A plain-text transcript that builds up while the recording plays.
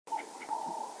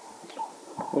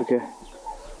Okay.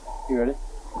 You ready?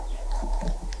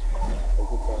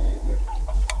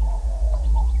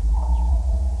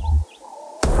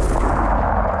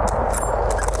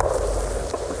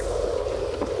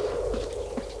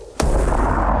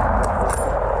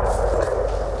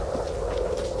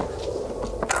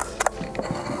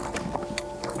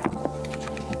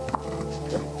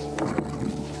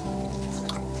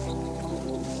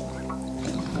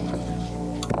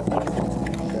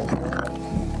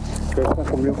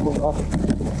 From real close up.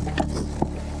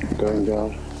 Going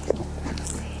down.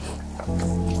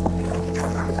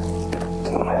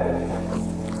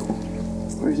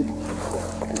 Where is he?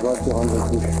 He's right behind the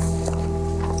bush.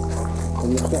 On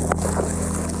this side.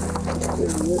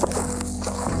 There he is.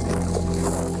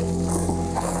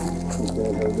 He's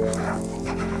gonna go down.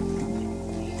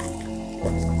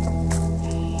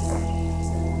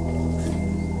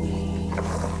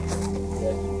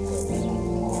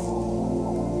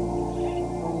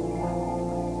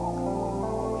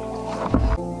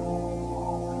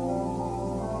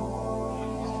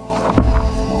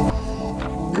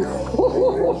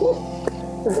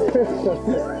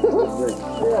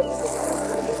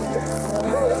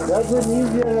 Dat wordt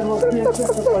niet weer helemaal meer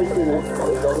kunnen.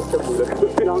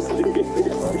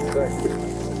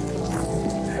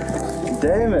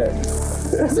 Damn it!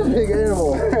 That's a big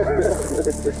animal.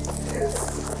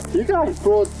 You guys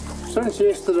brought, since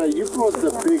yesterday, you brought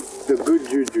the good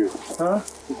juju. Huh?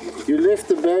 You left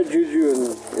the bad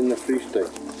juju in the Free State.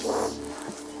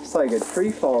 It's like a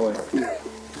tree falling.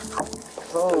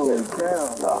 Holy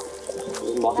cow.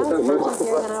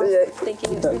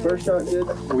 That first shot good?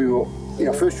 We will.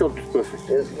 Yeah, first shot was perfect.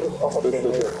 Is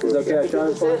it okay I try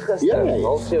it for you?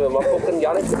 Yeah. Maar fucking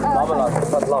Jannik zit babbelen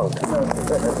laten. Dat lang.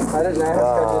 I didn't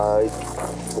ask.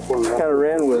 Kind of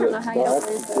ran with it.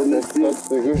 That's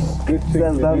the good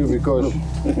thing to do because,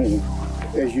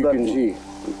 as you can see,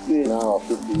 now.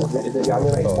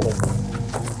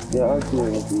 Yeah, I'm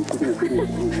doing it.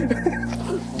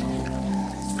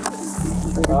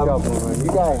 Good job, man.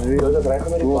 You guys really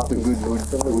brought the good wood.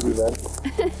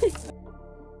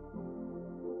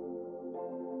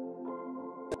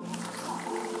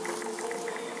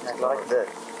 Like that.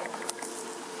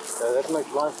 That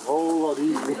makes life a whole lot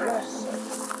easier.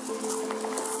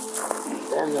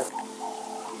 And yeah,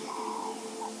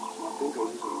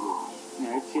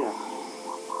 it's here.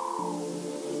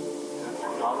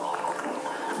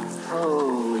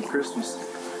 Holy Christmas.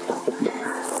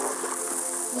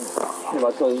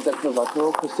 Wat was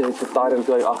ook gezegd, de taren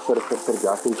kan je achter de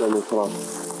verjaardag in zijn van.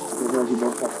 Dus als je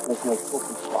dan gaat met mijn kop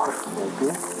en zwart, weet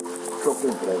je? Kop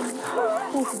in brengen.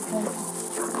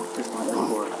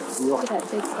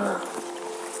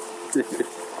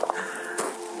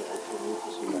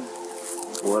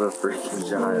 What a freaking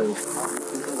giant.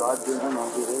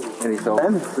 And he felt I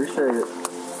appreciate it.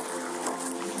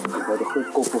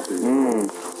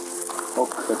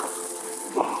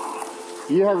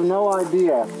 You have no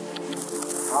idea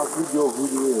how good your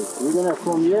voodoo is. We're gonna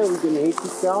from here, we're gonna hit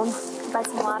this town. Buy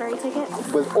some lottery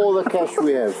tickets? With all the cash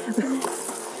we have.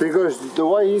 Because the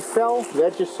way he fell,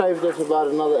 that just saved us about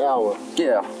another hour.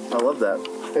 Yeah, I love that.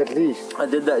 At least. I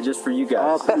did that just for you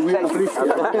guys. We appreciate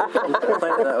it.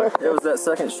 It was that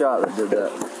second shot that did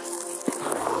that.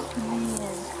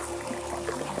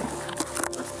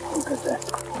 Look at that.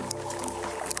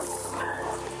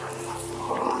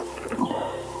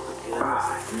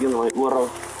 Jy nooit oral.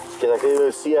 Kyk, ek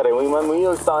wil seer, jy moet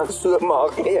jou staan so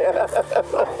maak nie.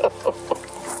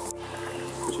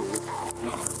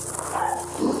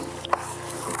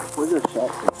 Where's your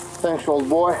shot? Thanks, old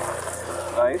boy.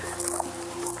 Right.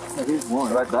 That is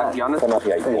one. Right back. Hey,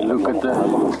 look at that.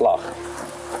 Slag.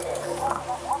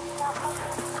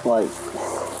 Like.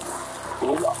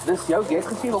 Dis jou gek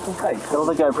gesien of kyk. I don't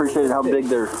think I appreciated how big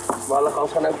they're. Maar hulle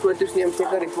gaan nou foto's neem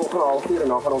seker die volgende halfuur en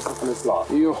dan gaan ons van hulle slaap.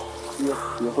 Joh.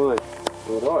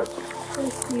 Alright.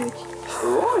 That's huge.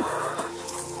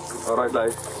 Alright,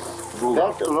 guys.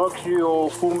 That next to your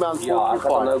full mount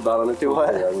porcupine.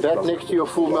 That next to your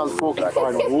full mount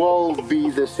porcupine will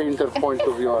be the center point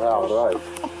of your house.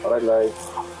 Alright, guys.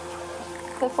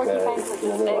 The porcupine's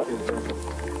looking big.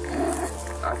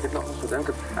 Ek het nog so dink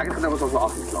ek het gedink ons was wel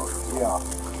afgeslaag. Ja.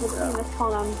 Let's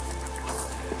call them.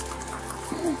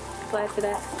 Glad for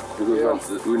that.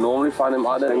 Because we normally find them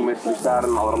either met ster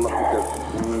en allerhande goede.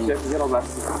 Zeg hier al weg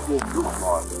so vroeg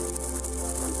maar.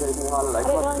 Jy sê hulle lyk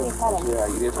wat ja,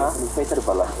 jy weet hoe beter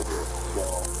ballen.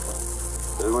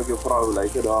 Dit maak jou vrou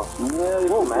lyk daar.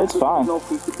 Nee, it's fine. Nog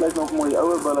die plek nog mooi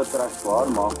ouer bulle trekbaar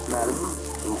maar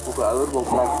ook ouer wil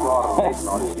trekbaar net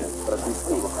na die presies.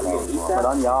 Maar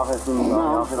dan jaag is doen.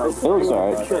 It looks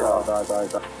alright.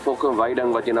 fucking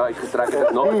weiding wat jy nou uitgetrek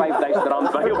het, nog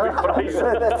R5,000 by op die prys.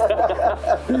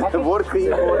 Dit word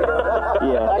geïmport.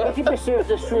 Yeah. Ek het nie besef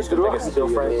dis so droog.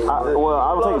 Well,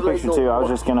 I will take a picture too. I was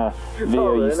just gonna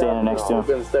video you standing next to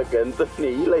him.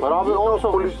 Maar daar is ons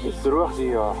polisie droog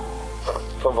hier, ja.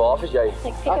 Van waar af is jy?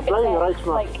 Ek bly in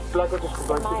Rydsmaak, plek wat ons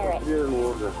gebruik het vir die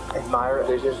noorde. Admire.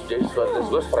 Dis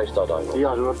Oos-Vrystaat daai.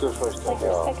 Ja, Noord-Vrystaat,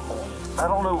 ja. I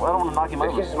don't want to knock him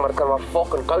over. Dis maar kan maar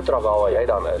fucking koud raak waar jy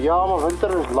dan is. Ja, maar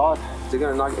winter is laat. Jy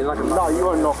gaan knock No, you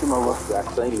won't knock him over. Ek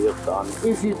sien leef staan.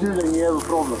 If you do, then you have a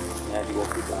problem. Ja, ek het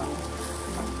dit aan.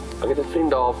 Ek het 'n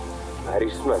vriend daar, Harry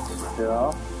Smith. Ja.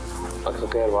 Ek sê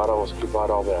keer waar ons klip daar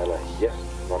by hulle. Ja,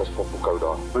 maar is fucking koud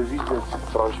daar. Wie is dit?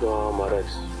 François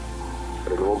Marx.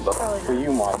 Vir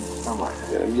jou man.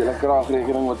 Jy lekker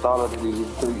afrekening betaal dat die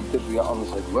dit weer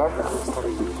anders uit. Hoor?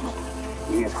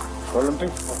 Olympic.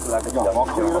 Lekker ja,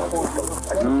 maak jy weer voor.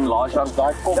 Laas jaar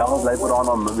daai kom. Ja, ons bly vir aan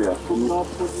hom weer.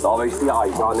 Daar wys die hy,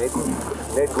 ja net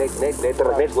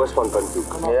oos van punt toe.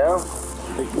 Ja.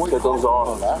 Dit ons daar.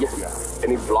 En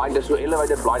die blind is so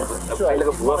elevated blind, 'n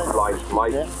veilige hoog blind, maar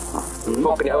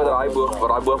fucking die ou daai boog, waar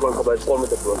daai boog gaan by vol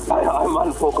met 'n boog. Ja,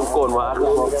 man fucking kon, maar ek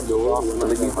was net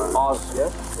die aas.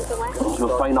 So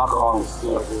fyn afgang.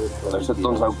 Daar sit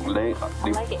ons ook lê.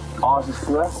 Die aas is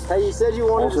so. Hey, you said you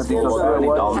wanted to see us in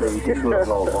die dam, die so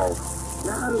al.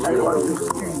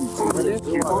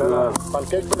 Van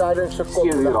kyk bereiding se kop.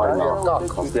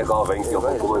 As jy gaan wenk op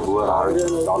kom my boer hou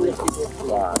dan nie.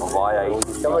 Waar jy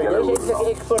Ja, maar jy is die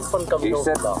ekspert van kameel. Ek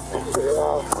sit daar.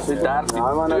 So daar die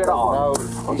tweede aand.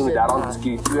 Ons het daar aan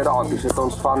geskiet, tweede aand. Dis sit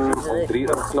ons van 3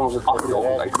 uur geklim, ons het 8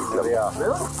 uur uitgeklim. Ja.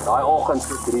 Daai oggend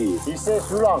 3. Jy sê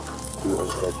hoe lank?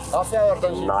 8 jaar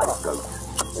dan. Nice.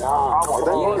 Ja, maar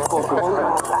dan Hier is koffie.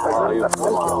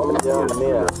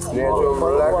 nee,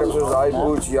 so lekker soos hy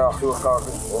boots jag so graag.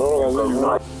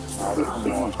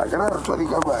 Ek kan er tot die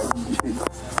kabay.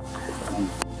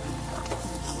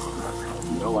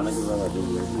 No one is going to do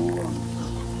it.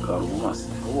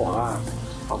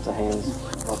 Off the hands,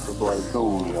 off the blade.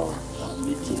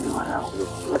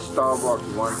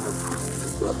 Starbucks one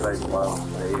to like wow.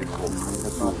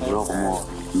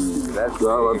 That's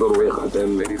Wat oor weg het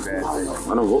en very bad.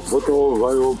 Mano, wat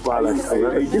vai o para I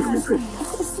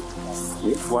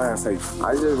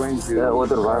just went to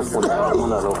Other one for the local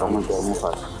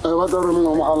mufas. wat er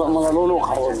mga lolo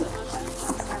karon.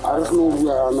 Aras no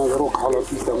buya na ro khala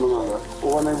kita mga.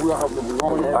 O na buya ka bu.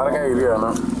 Ara ka iri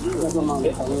na.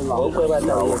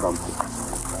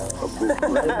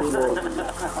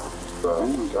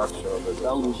 I'm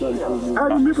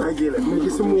not again. Make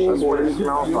some more. I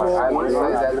want to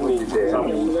say that me today.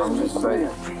 I'm just saying.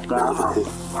 I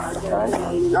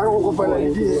don't go para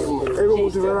aqui. Eu vou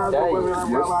te ver lá.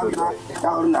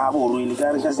 Eu não vou really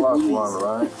cara que se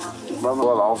right?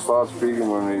 Well, I'll start speaking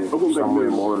when we somebody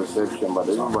more reception, but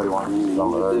everybody wants to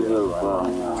come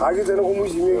right. I get to know who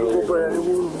is me. Go para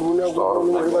who na go.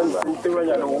 Tem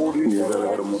lá no olho. Ele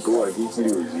era muito aqui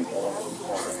serioso.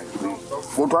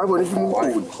 Vou para onde que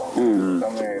muito.